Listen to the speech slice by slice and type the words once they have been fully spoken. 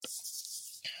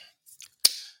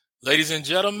Ladies and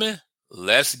gentlemen,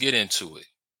 let's get into it.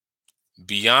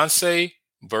 Beyonce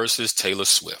versus Taylor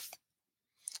Swift.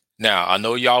 Now, I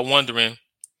know y'all wondering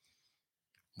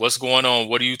what's going on.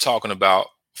 What are you talking about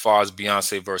as far as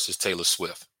Beyonce versus Taylor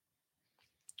Swift?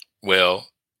 Well,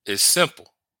 it's simple.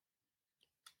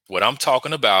 What I'm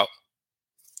talking about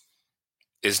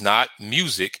is not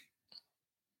music.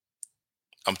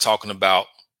 I'm talking about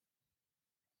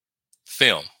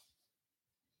film.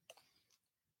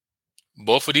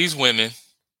 Both of these women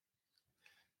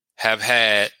have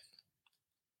had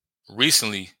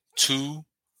recently two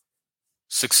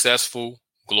successful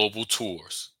global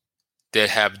tours that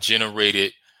have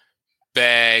generated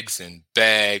bags and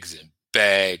bags and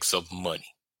bags of money.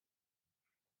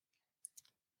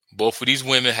 Both of these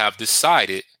women have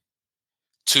decided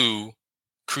to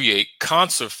create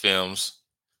concert films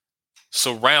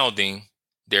surrounding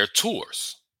their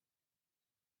tours.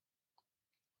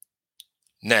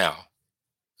 Now,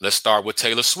 let's start with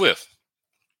Taylor Swift.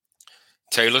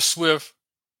 Taylor Swift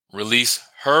released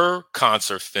her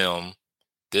concert film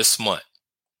this month,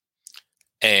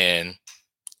 and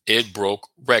it broke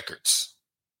records.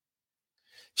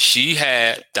 She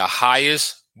had the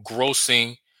highest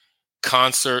grossing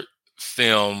concert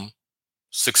film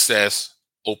success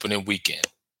opening weekend.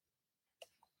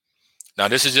 Now,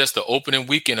 this is just the opening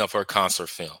weekend of her concert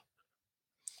film.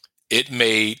 It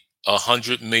made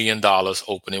 $100 million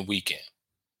opening weekend.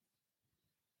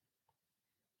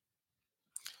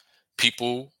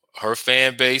 People, her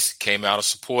fan base came out and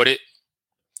supported.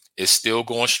 It's still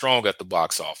going strong at the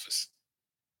box office.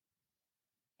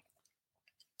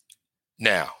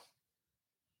 Now,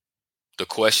 the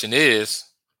question is,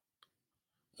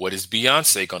 what is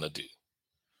Beyonce going to do?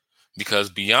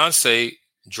 Because Beyonce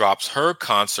drops her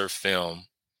concert film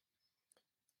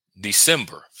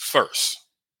December 1st.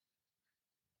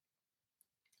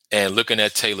 And looking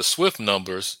at Taylor Swift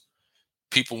numbers,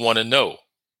 people want to know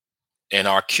and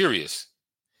are curious,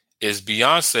 is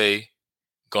Beyonce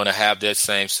going to have that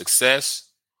same success,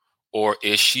 or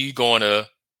is she going to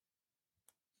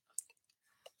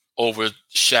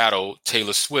overshadow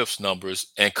Taylor Swift's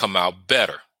numbers and come out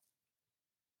better?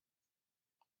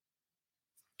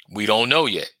 We don't know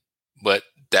yet, but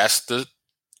that's the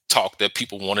talk that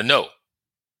people want to know.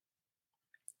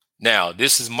 Now,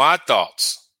 this is my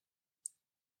thoughts.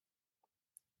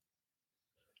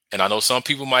 And I know some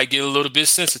people might get a little bit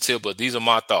sensitive, but these are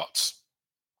my thoughts.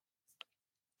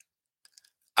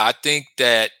 I think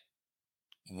that,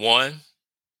 one,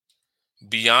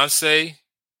 Beyonce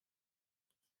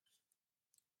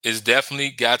is definitely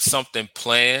got something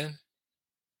planned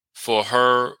for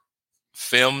her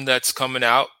film that's coming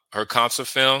out, her concert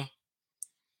film.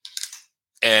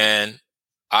 And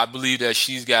I believe that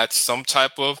she's got some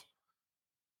type of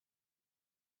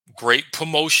great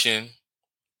promotion,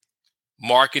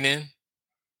 marketing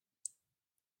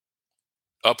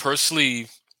up her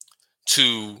sleeve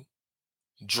to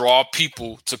draw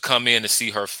people to come in to see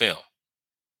her film.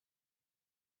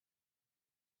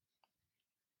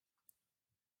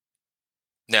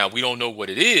 Now, we don't know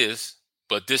what it is,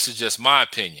 but this is just my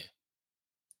opinion.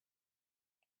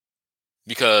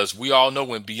 Because we all know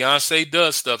when Beyonce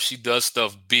does stuff, she does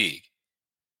stuff big.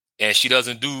 And she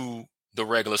doesn't do the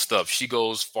regular stuff. She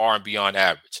goes far and beyond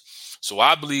average. So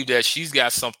I believe that she's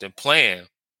got something planned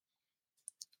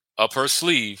up her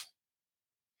sleeve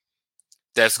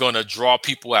that's going to draw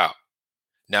people out.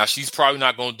 Now, she's probably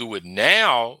not going to do it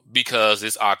now because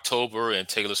it's October and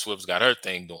Taylor Swift's got her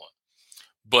thing going.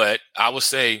 But I would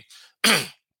say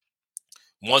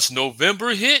once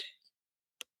November hit,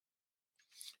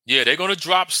 yeah, they're going to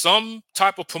drop some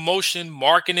type of promotion,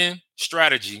 marketing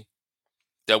strategy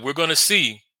that we're going to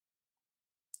see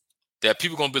that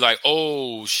people are going to be like,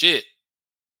 oh, shit.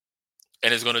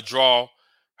 And it's going to draw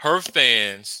her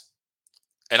fans.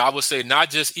 And I would say not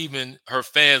just even her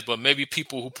fans, but maybe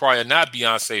people who probably are not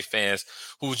Beyonce fans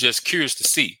who are just curious to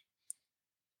see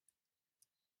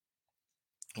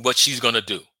what she's going to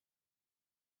do.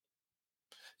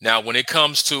 Now, when it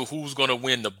comes to who's going to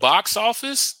win the box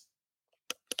office,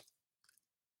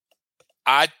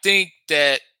 I think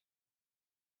that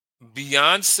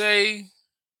Beyonce,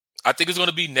 I think it's going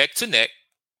to be neck to neck.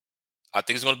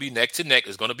 It's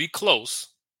going to be close.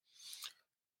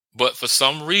 But for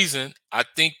some reason, I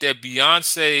think that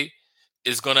Beyonce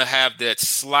is going to have that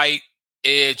slight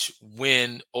edge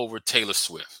win over Taylor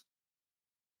Swift.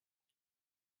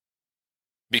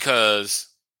 Because,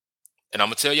 and I'm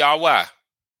going to tell y'all why.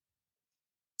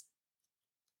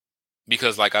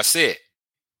 Because like I said,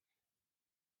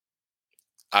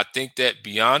 I think that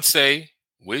Beyonce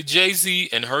with Jay-Z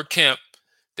and her camp,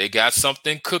 they got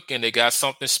something cooking. They got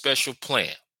something special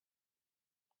planned.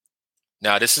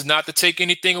 Now, this is not to take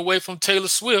anything away from Taylor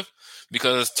Swift,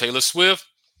 because Taylor Swift,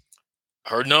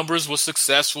 her numbers were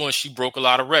successful and she broke a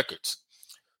lot of records.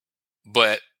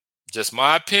 But just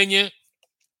my opinion,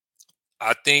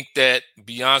 I think that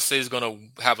Beyonce is going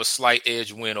to have a slight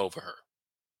edge win over her.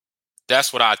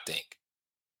 That's what I think.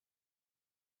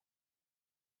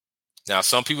 Now,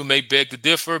 some people may beg to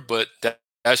differ, but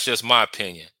that's just my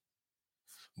opinion.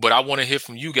 But I want to hear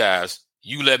from you guys.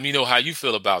 You let me know how you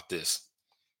feel about this.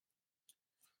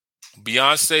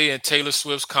 Beyonce and Taylor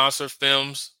Swift's concert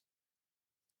films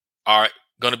are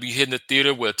going to be hitting the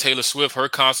theater, where Taylor Swift, her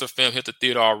concert film hit the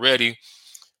theater already,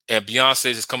 and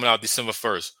Beyonce's is coming out December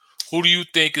 1st. Who do you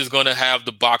think is going to have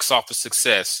the box office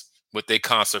success with their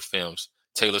concert films?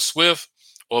 Taylor Swift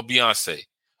or Beyonce?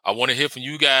 I want to hear from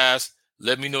you guys.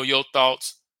 Let me know your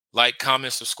thoughts. Like,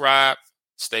 comment, subscribe.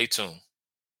 Stay tuned.